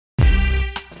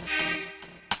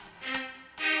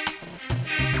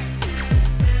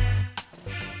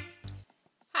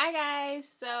Hi guys,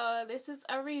 so this is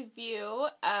a review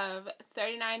of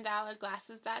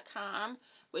 $39glasses.com,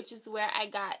 which is where I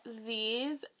got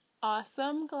these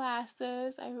awesome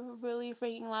glasses. I really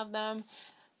freaking love them.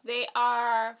 They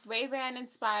are Ray-Ban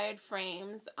inspired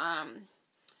frames.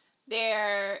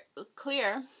 They're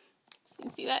clear. You can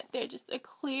see that they're just a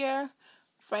clear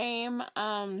frame,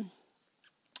 and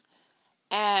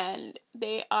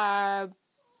they are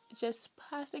just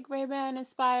plastic Ray-Ban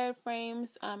inspired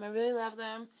frames. I really love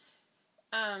them.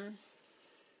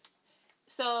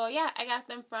 So yeah, I got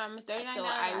them from $39. So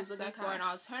I was looking for an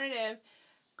alternative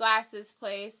glasses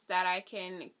place that I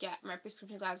can get my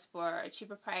prescription glasses for a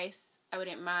cheaper price. I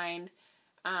wouldn't mind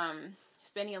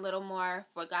spending a little more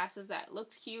for glasses that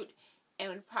looked cute and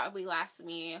would probably last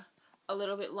me a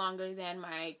little bit longer than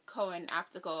my Cohen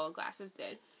optical glasses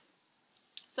did.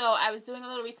 So I was doing a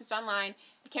little research online.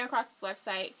 I came across this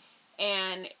website,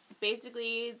 and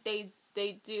basically they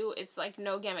do, it's like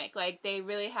no gimmick. Like, they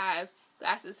really have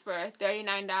glasses for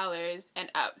 $39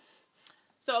 and up.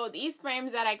 So these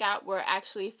frames that I got were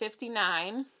actually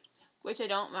 $59, which I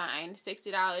don't mind.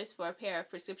 $60 for a pair of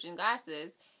prescription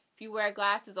glasses. If you wear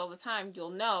glasses all the time, you'll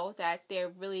know that they're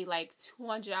really like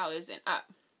 $200 and up.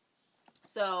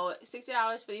 So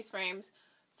 $60 for these frames,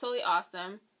 totally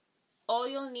awesome. All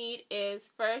you'll need is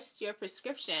first your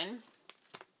prescription,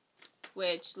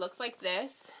 which looks like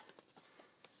this.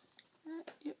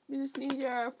 You just need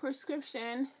your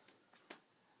prescription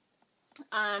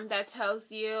that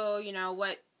tells you, you know,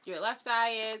 what your left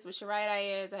eye is, what your right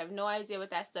eye is. I have no idea what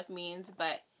that stuff means,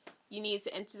 but you need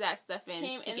to enter that stuff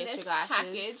in to get your glasses.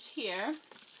 Package here.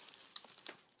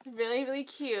 Really, really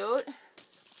cute.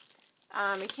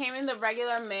 It came in the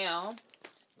regular mail.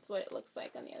 That's what it looks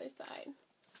like on the other side.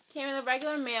 Came in the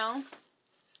regular mail.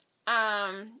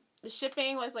 The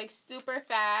shipping was like super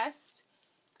fast.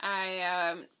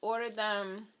 I ordered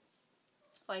them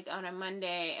like on a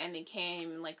Monday, and they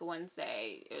came like a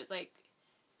Wednesday. It was like,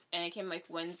 and it came like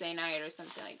Wednesday night or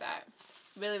something like that.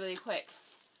 Really, really quick.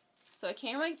 So it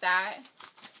came like that.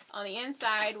 On the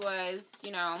inside was,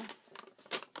 you know,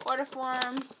 order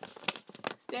form,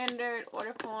 standard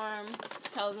order form. It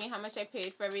tells me how much I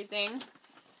paid for everything.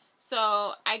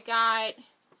 So I got,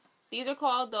 these are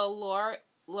called the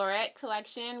Laureate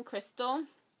Collection Crystal.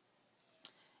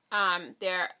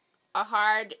 They're a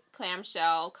hard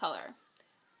clamshell color.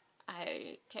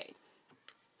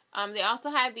 They also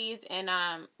had these in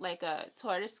like a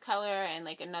tortoise color and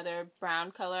like another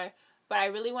brown color, but I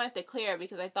really wanted the clear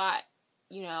because I thought,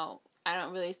 you know, I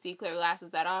don't really see clear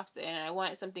glasses that often, and I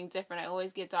wanted something different. I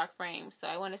always get dark frames, so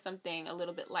I wanted something a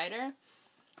little bit lighter.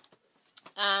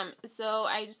 So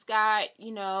I just got,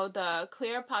 you know, the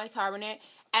clear polycarbonate,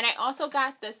 and I also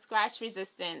got the scratch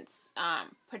resistance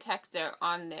protector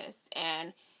on this,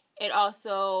 and it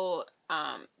also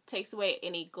takes away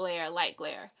any glare, light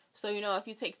glare. So, you know, if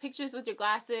you take pictures with your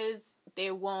glasses, they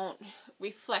won't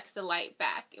reflect the light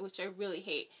back, which I really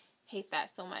hate. Hate that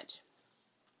so much.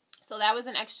 So that was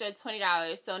an extra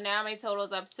 $20. So now my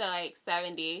total's up to like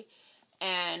 $70.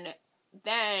 And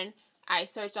then I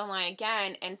searched online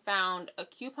again and found a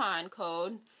coupon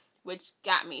code, which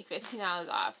got me $15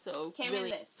 off. So came in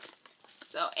this.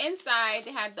 So inside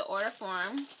they had the order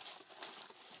form,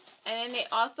 and then they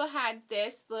also had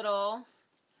this little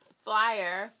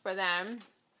flyer for them.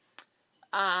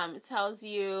 It tells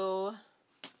you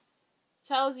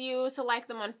to like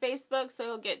them on Facebook, so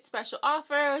you'll get special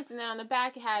offers. And then on the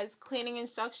back it has cleaning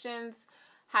instructions,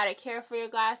 how to care for your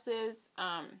glasses.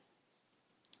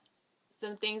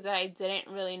 Some things that I didn't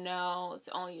really know.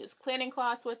 To only use cleaning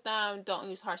cloths with them. Don't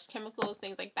use harsh chemicals,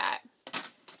 things like that.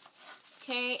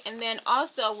 Okay, and then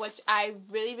also, which I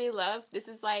really, really love, this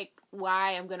is like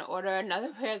why I'm going to order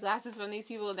another pair of glasses from these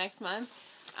people next month.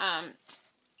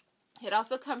 It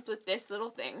also comes with this little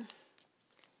thing.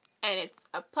 And it's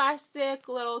a plastic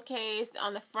little case.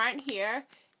 On the front here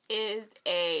is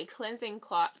a cleaning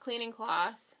cloth.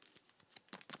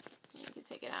 You can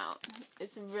take it out.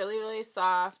 It's really, really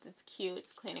soft. It's cute.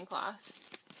 It's cleaning cloth.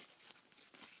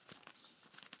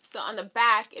 So on the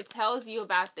back, it tells you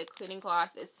about the cleaning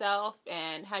cloth itself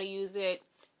and how to use it.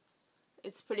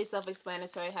 It's pretty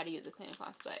self-explanatory how to use the cleaning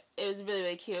cloth, but it was really,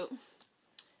 really cute.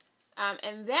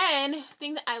 And then, the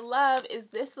thing that I love is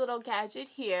this little gadget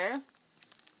here.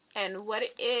 And what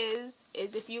it is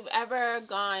if you've ever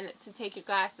gone to take your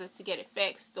glasses to get it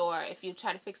fixed, or if you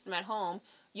try to fix them at home,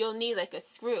 you'll need like a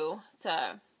screw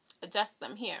to adjust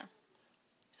them here.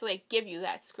 So they give you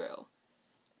that screw.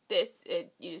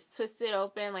 You just twist it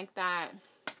open like that.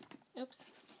 Oops.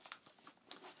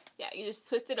 Yeah, you just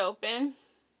twist it open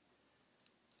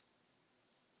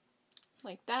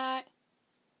like that.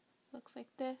 Looks like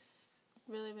this.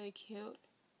 Really, really cute.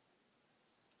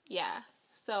 yeah.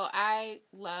 So I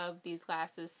love these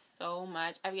glasses so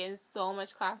much. I've gotten so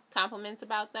much compliments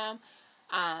about them.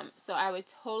 So I would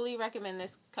totally recommend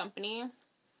this company.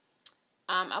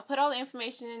 I'll put all the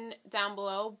information down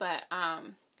below, but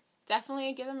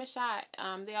definitely give them a shot.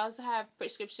 They also have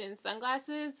prescription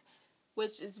sunglasses,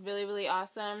 which is really, really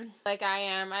awesome. Like I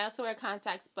am. I also wear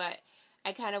contacts, but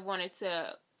I kind of wanted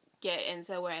to get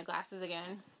into wearing glasses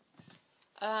again.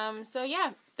 So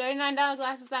yeah,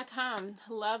 $39glasses.com.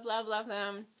 Love, love, love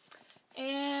them.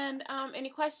 And any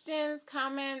questions,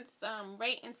 comments,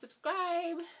 rate and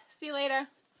subscribe. See you later.